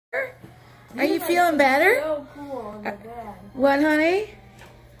Are you feeling better? So cool on the bed. What, honey?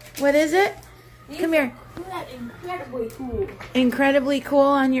 What is it? Come here. Incredibly cool. Incredibly cool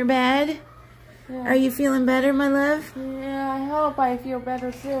on your bed? Yeah. Are you feeling better, my love? Yeah, I hope I feel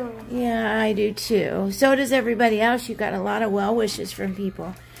better soon. Yeah, I do too. So does everybody else. You got a lot of well wishes from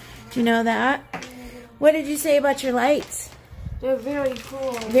people. Do you know that? What did you say about your lights? They're very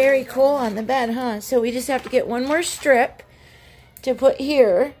cool. Very cool on the bed, huh? So we just have to get one more strip to put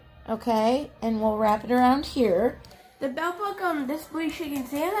here, okay? And we'll wrap it around here. The belt buckle on this Blue Chicken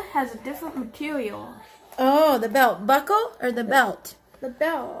Santa has a different material. Oh, the belt buckle or the belt? The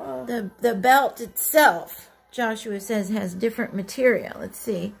belt. The belt itself, Joshua says, has different material. Let's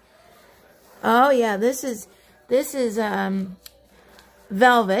see. Oh yeah, this is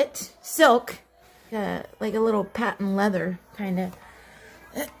velvet, silk, like a little patent leather kind of.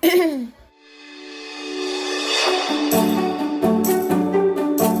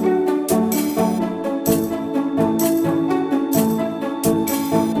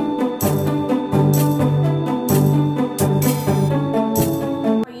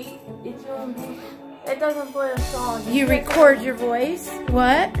 It doesn't play a song. You record your voice?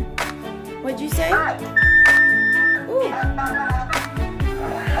 What? What'd you say? Ooh.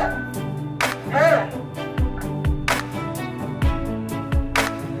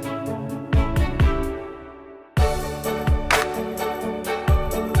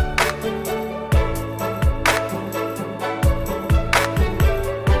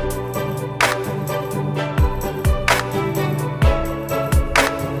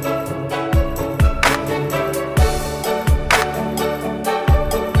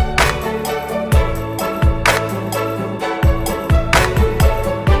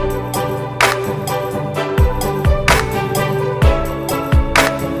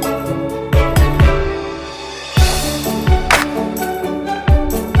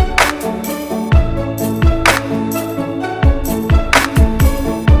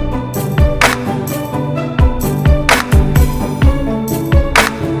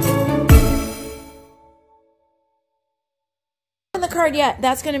 The card yet.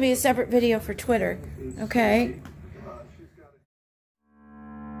 That's going to be a separate video for Twitter. Okay.